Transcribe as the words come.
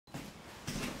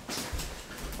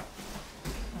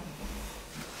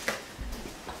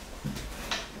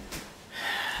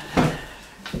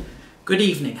Good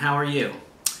evening, how are you?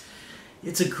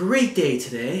 It's a great day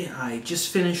today. I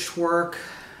just finished work.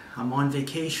 I'm on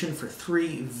vacation for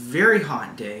 3 very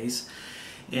hot days,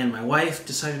 and my wife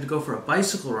decided to go for a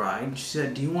bicycle ride. She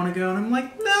said, "Do you want to go?" And I'm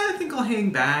like, "No, I think I'll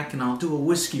hang back and I'll do a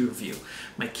whiskey review."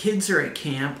 My kids are at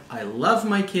camp. I love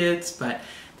my kids, but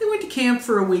they went to camp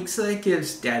for a week, so that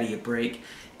gives Daddy a break.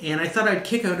 And I thought I'd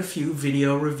kick out a few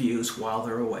video reviews while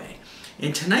they're away.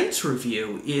 And tonight's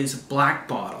review is Black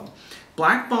Bottle.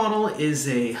 Black Bottle is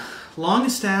a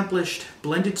long-established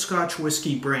blended Scotch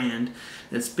whiskey brand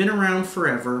that's been around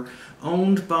forever,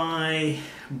 owned by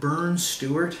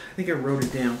Stewart. I think I wrote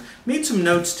it down. Made some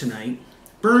notes tonight.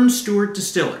 Stewart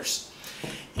Distillers.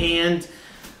 And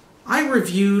I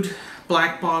reviewed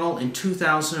Black Bottle in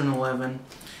 2011.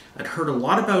 I'd heard a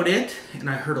lot about it, and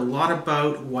I heard a lot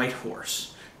about White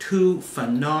Horse. Two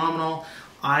phenomenal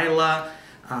Islay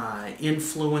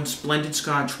influenced blended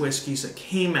Scotch whiskies that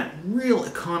came at real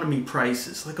economy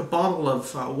prices. Like a bottle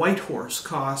of White Horse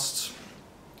costs,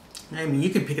 I mean, you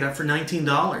can pick it up for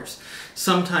 $19,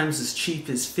 sometimes as cheap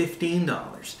as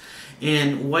 $15.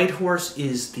 And White Horse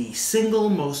is the single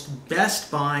most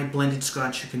best buy blended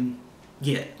Scotch you can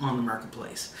get on the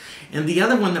marketplace. And the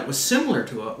other one that was similar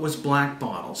to it was Black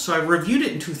Bottle. So I reviewed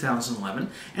it in 2011,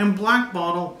 and Black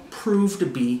Bottle proved to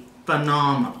be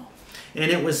phenomenal.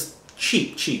 And it was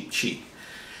cheap, cheap, cheap.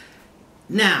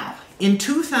 Now, in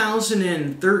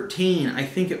 2013, I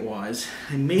think it was,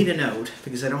 I made a note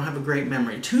because I don't have a great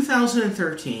memory.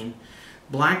 2013,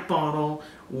 Black Bottle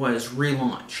was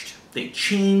relaunched. They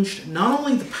changed not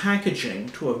only the packaging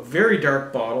to a very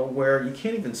dark bottle where you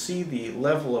can't even see the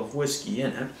level of whiskey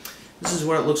in it. This is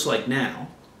what it looks like now.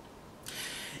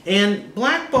 And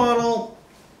Black Bottle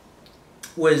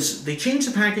was, they changed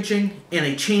the packaging and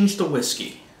they changed the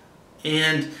whiskey.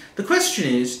 And the question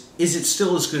is it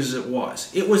still as good as it was?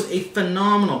 It was a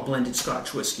phenomenal blended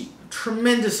Scotch whiskey.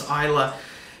 Tremendous Islay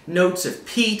notes of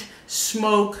peat,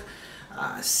 smoke,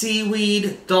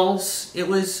 seaweed, dulse. It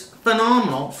was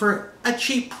phenomenal for a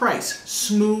cheap price.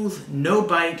 Smooth, no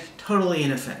bite, totally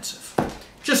inoffensive.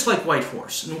 Just like White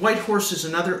Horse. And White Horse is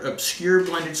another obscure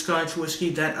blended Scotch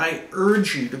whiskey that I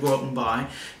urge you to go out and buy,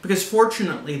 because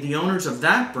fortunately the owners of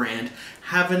that brand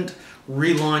haven't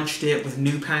relaunched it with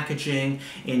new packaging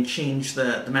and changed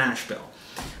the mash bill.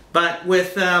 But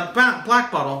with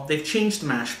Black Bottle, they've changed the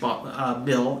mash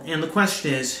bill, and the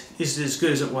question is it as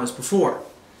good as it was before?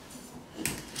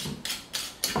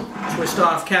 Twist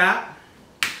off cap.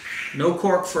 No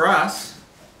cork for us.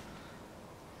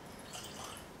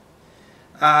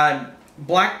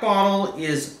 Black Bottle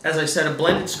is, as I said, a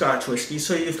blended Scotch whiskey.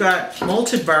 So you've got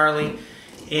malted barley,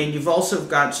 and you've also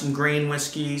got some grain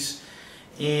whiskeys.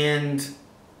 And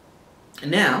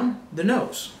now, the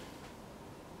nose.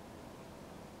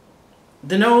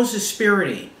 The nose is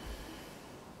Spirity.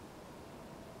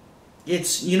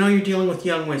 It's, you know, you're dealing with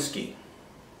young whiskey.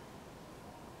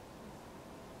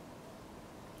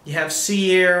 You have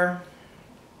sea air.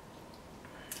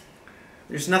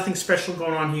 There's nothing special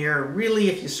going on here. Really,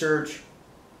 if you search,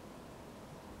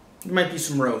 there might be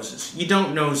some roses. You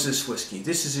don't nose this whiskey.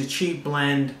 This is a cheap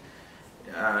blend.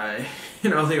 You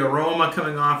know, the aroma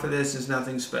coming off of this is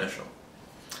nothing special.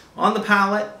 On the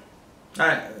palate,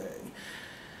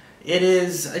 it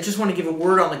is, I just want to give a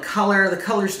word on the color. The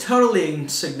color is totally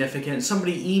insignificant.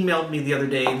 Somebody emailed me the other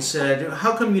day and said,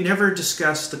 "How come you never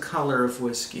discuss the color of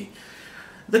whiskey?"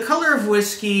 The color of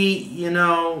whiskey, you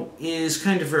know, is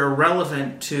kind of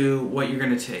irrelevant to what you're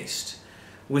going to taste.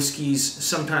 Whiskeys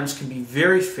sometimes can be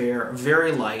very fair,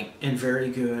 very light, and very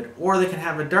good, or they can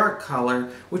have a dark color,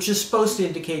 which is supposed to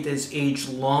indicate that it's aged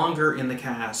longer in the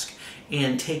cask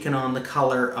and taken on the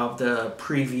color of the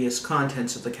previous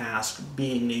contents of the cask,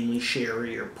 being namely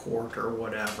sherry or port or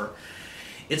whatever.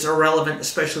 It's irrelevant,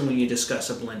 especially when you discuss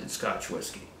a blended Scotch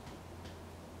whiskey.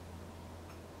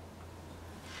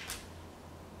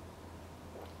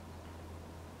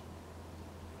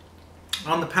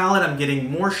 On the palate, I'm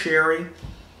getting more sherry.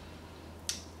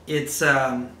 It's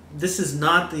this is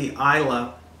not the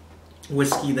Islay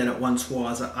whiskey that it once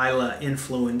was, Islay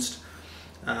influenced.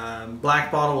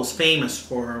 Black Bottle was famous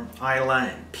for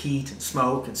Islay and peat and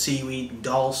smoke and seaweed and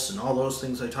dulse and all those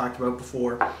things I talked about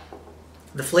before.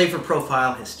 The flavor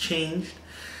profile has changed.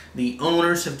 The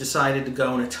owners have decided to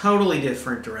go in a totally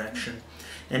different direction.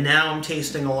 And now I'm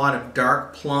tasting a lot of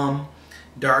dark plum,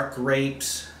 dark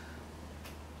grapes,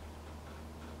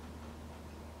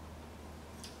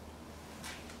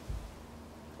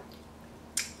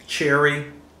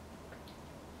 cherry,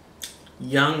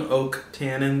 young oak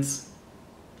tannins,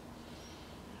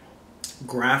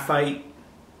 graphite.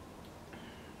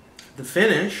 The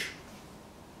finish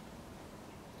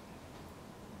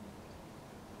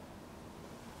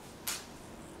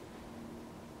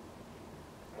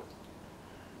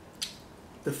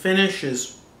The finish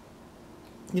is,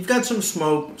 you've got some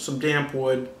smoke, some damp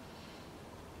wood,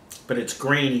 but it's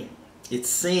grainy, it's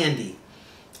sandy,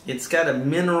 it's got a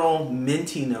mineral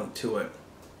minty note to it,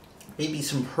 maybe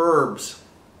some herbs.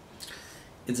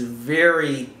 It's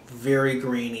very, very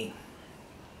grainy.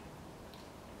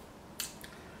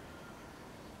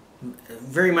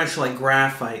 Very much like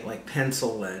graphite, like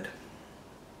pencil lead.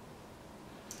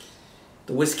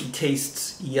 The whiskey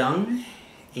tastes young,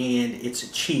 and it's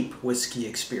a cheap whiskey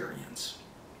experience.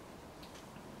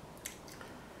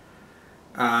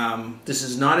 This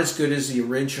is not as good as the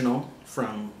original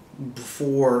from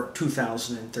before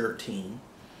 2013.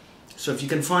 So if you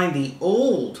can find the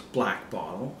old black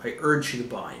bottle, I urge you to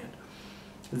buy it.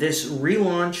 This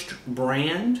relaunched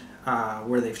brand,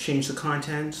 where they've changed the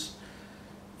contents,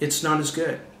 it's not as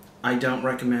good. I don't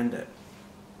recommend it.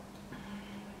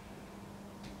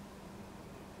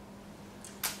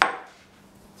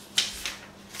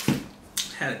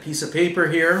 Had a piece of paper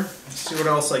here. Let's see what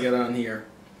else I got on here.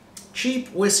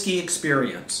 Cheap whiskey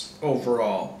experience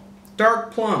overall.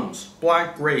 Dark plums,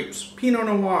 black grapes, Pinot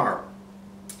Noir,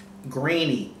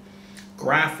 grainy,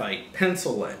 graphite,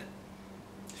 pencil lead.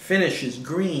 Finish is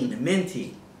green,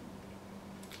 minty,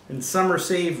 and summer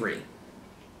savory.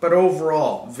 But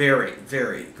overall, very,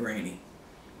 very grainy.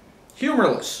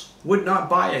 Humorless. Would not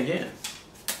buy again.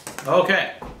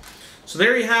 Okay. So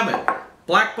there you have it.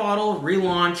 Black bottle,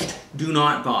 relaunched, do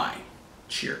not buy.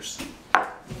 Cheers.